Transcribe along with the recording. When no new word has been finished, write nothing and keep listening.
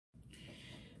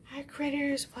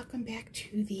critters, welcome back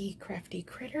to the Crafty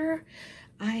Critter.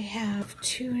 I have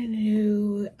two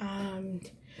new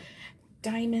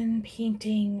diamond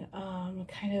painting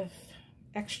kind of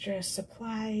extra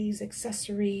supplies,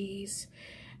 accessories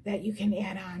that you can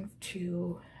add on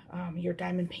to your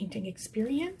diamond painting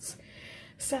experience.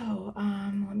 So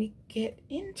let me get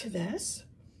into this.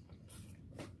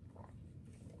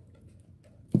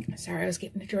 Sorry, I was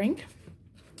getting a drink.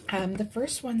 The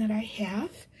first one that I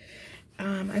have,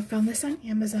 I found this on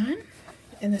Amazon,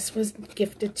 and this was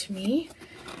gifted to me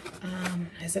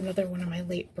as another one of my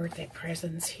late birthday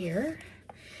presents here.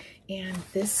 And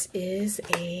this is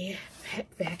a pet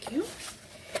vacuum,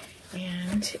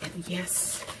 and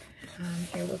yes,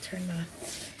 here we'll turn the,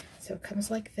 so it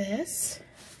comes like this,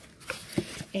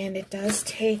 and it does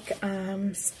take 2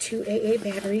 AA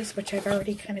batteries, which I've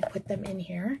already kind of put them in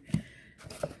here.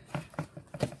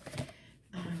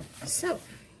 So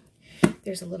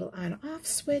there's a little on-off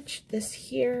switch. This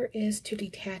here is to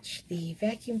detach the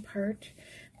vacuum part,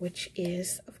 which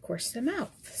is, of course, the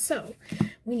mouth. So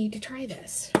we need to try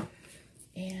this.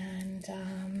 And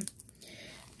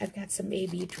I've got some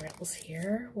AB drills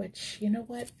here, which, you know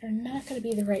what, are not going to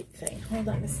be the right thing. Hold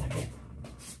on a second.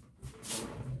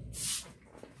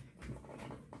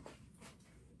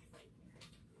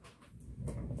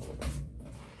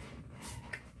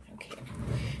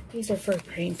 These are for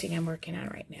painting I'm working on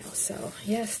right now. So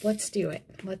yes, let's do it.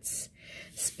 Let's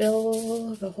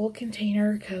spill the whole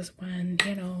container, because when,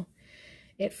 you know,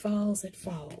 it falls, it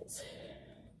falls.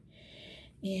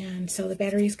 And so the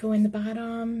batteries go in the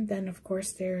bottom. Then of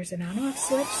course there's an on-off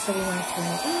switch, so we want to turn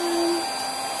it on.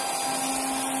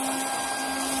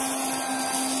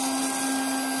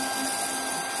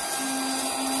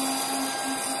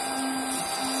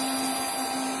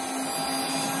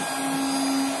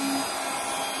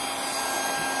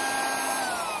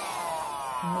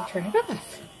 Turn it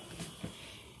off.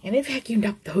 And it vacuumed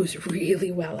up those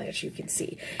really well, as you can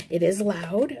see. It is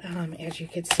loud, as you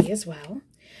can see as well.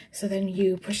 So then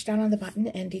you push down on the button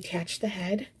and detach the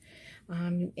head.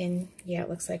 And yeah, it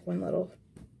looks like one little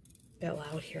bell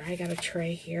out here. I got a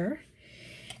tray here.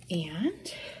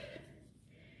 And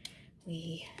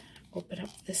we open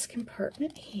up this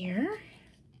compartment here.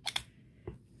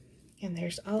 And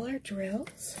there's all our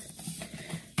drills.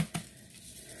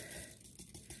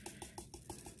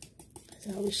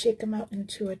 So we shake them out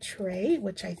into a tray,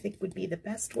 which I think would be the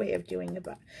best way of doing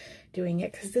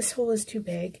it, because this hole is too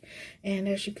big. And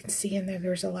as you can see in there,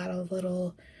 there's a lot of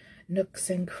little nooks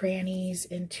and crannies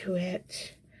into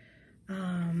it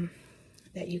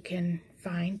that you can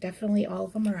find. Definitely all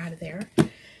of them are out of there.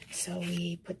 So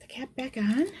we put the cap back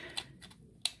on,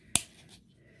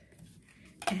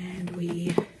 and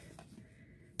we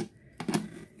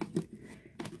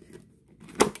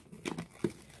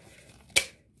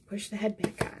push the head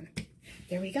back on.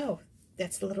 There we go.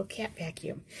 That's the little cat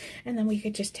vacuum. And then we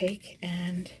could just take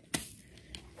and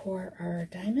pour our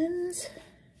diamonds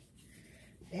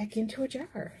back into a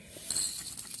jar.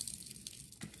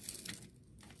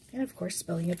 And of course,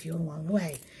 spilling a few along the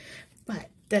way.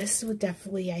 But this would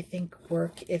definitely, I think,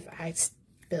 work if I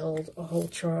spilled a whole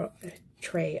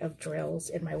tray of drills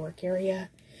in my work area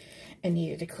and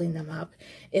needed to clean them up.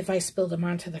 If I spilled them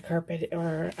onto the carpet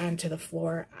or onto the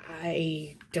floor,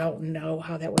 I don't know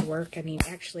how that would work. I mean,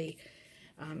 actually,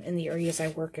 in the areas I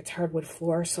work, it's hardwood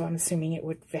floor, so I'm assuming it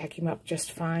would vacuum up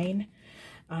just fine.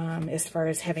 As far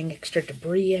as having extra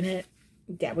debris in it,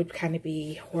 that would kind of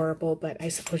be horrible, but I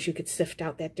suppose you could sift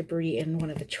out that debris in one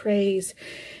of the trays,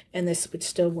 and this would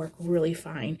still work really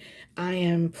fine. I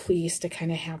am pleased to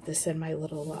kind of have this in my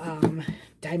little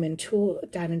diamond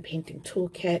painting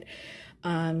toolkit.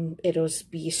 It'll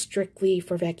be strictly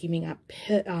for vacuuming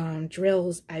up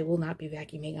drills. I will not be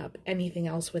vacuuming up anything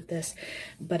else with this,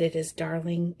 but it is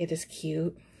darling. It is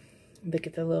cute. Look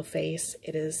at the little face.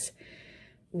 It is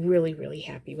really, really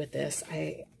happy with this.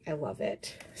 I love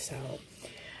it. So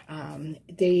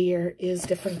there is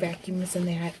different vacuums in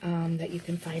that that you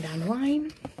can find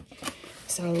online.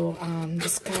 So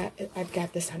I've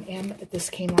got this on this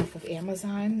came off of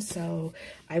Amazon, so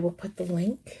I will put the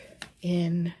link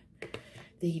in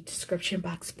the description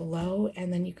box below,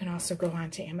 and then you can also go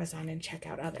on to Amazon and check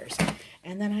out others.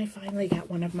 And then I finally got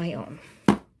one of my own.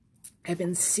 I've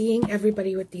been seeing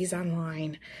everybody with these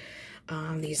online,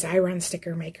 these Xyron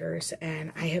sticker makers,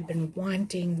 and I have been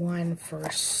wanting one for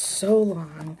so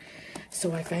long.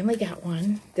 So I finally got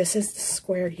one. This is the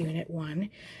square unit one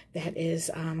that is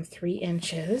 3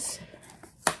 inches.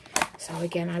 So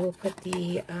again, I will put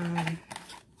the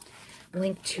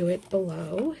link to it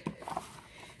below.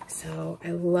 So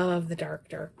I love the dark,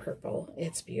 dark purple.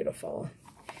 It's beautiful.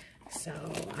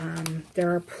 So there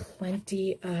are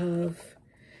plenty of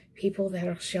people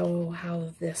that'll show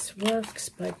how this works,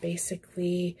 but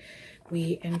basically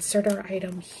we insert our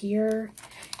item here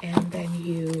and then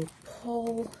you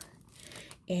pull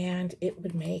and it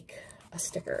would make a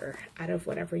sticker out of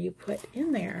whatever you put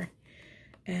in there.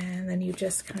 And then you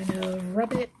just kind of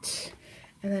rub it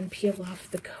and then peel off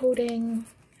the coating,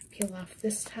 peel off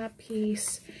this top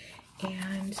piece,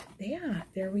 and yeah,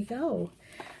 there we go.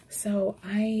 So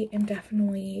I am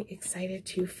definitely excited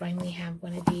to finally have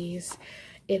one of these.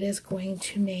 It is going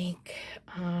to make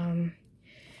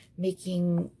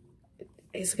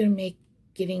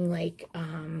getting like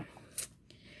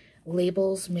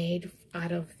labels made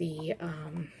out of the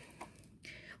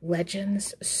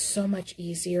legends so much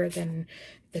easier than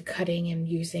the cutting and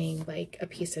using like a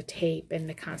piece of tape and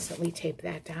to constantly tape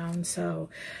that down. So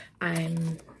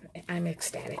I'm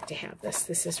ecstatic to have this.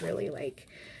 This is really like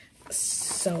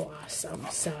so awesome.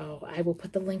 So I will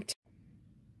put the link to.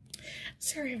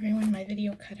 Sorry everyone, my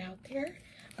video cut out there.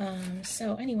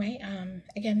 So anyway,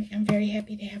 again, I'm very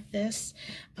happy to have this.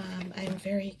 I'm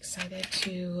very excited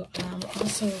to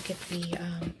also get the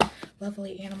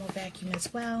lovely animal vacuum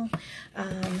as well.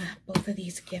 Both of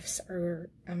these gifts are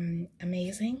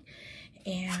amazing,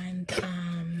 and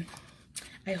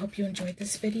I hope you enjoyed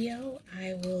this video.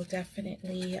 I will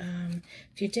definitely,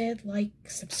 if you did, like,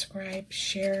 subscribe,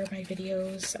 share my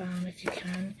videos if you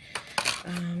can.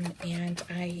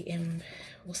 And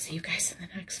we'll see you guys in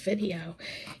the next video.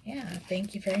 Yeah,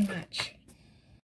 thank you very much.